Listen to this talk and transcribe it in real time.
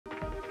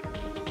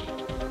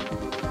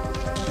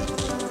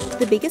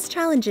The biggest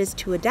challenges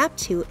to adapt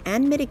to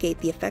and mitigate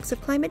the effects of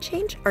climate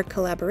change are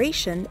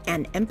collaboration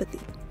and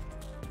empathy.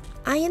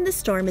 Eye in the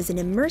Storm is an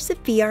immersive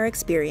VR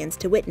experience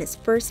to witness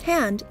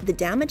firsthand the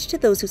damage to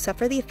those who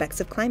suffer the effects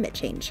of climate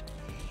change.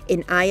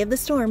 In Eye of the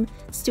Storm,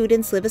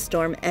 students live a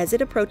storm as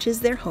it approaches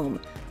their home,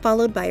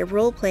 followed by a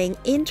role-playing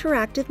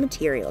interactive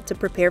material to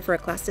prepare for a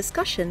class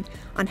discussion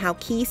on how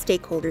key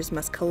stakeholders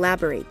must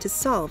collaborate to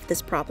solve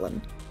this problem.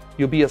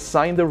 You'll be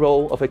assigned the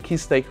role of a key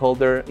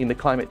stakeholder in the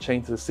climate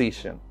change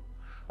decision,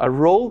 a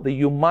role that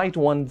you might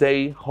one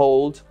day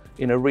hold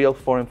in a real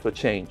forum for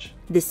change.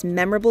 This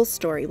memorable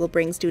story will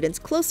bring students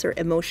closer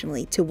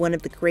emotionally to one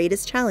of the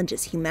greatest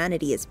challenges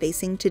humanity is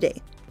facing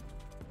today.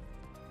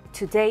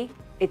 Today,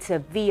 it's a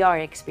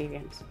VR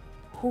experience.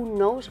 Who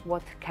knows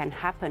what can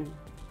happen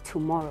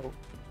tomorrow?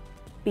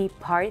 Be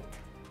part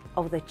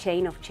of the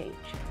chain of change.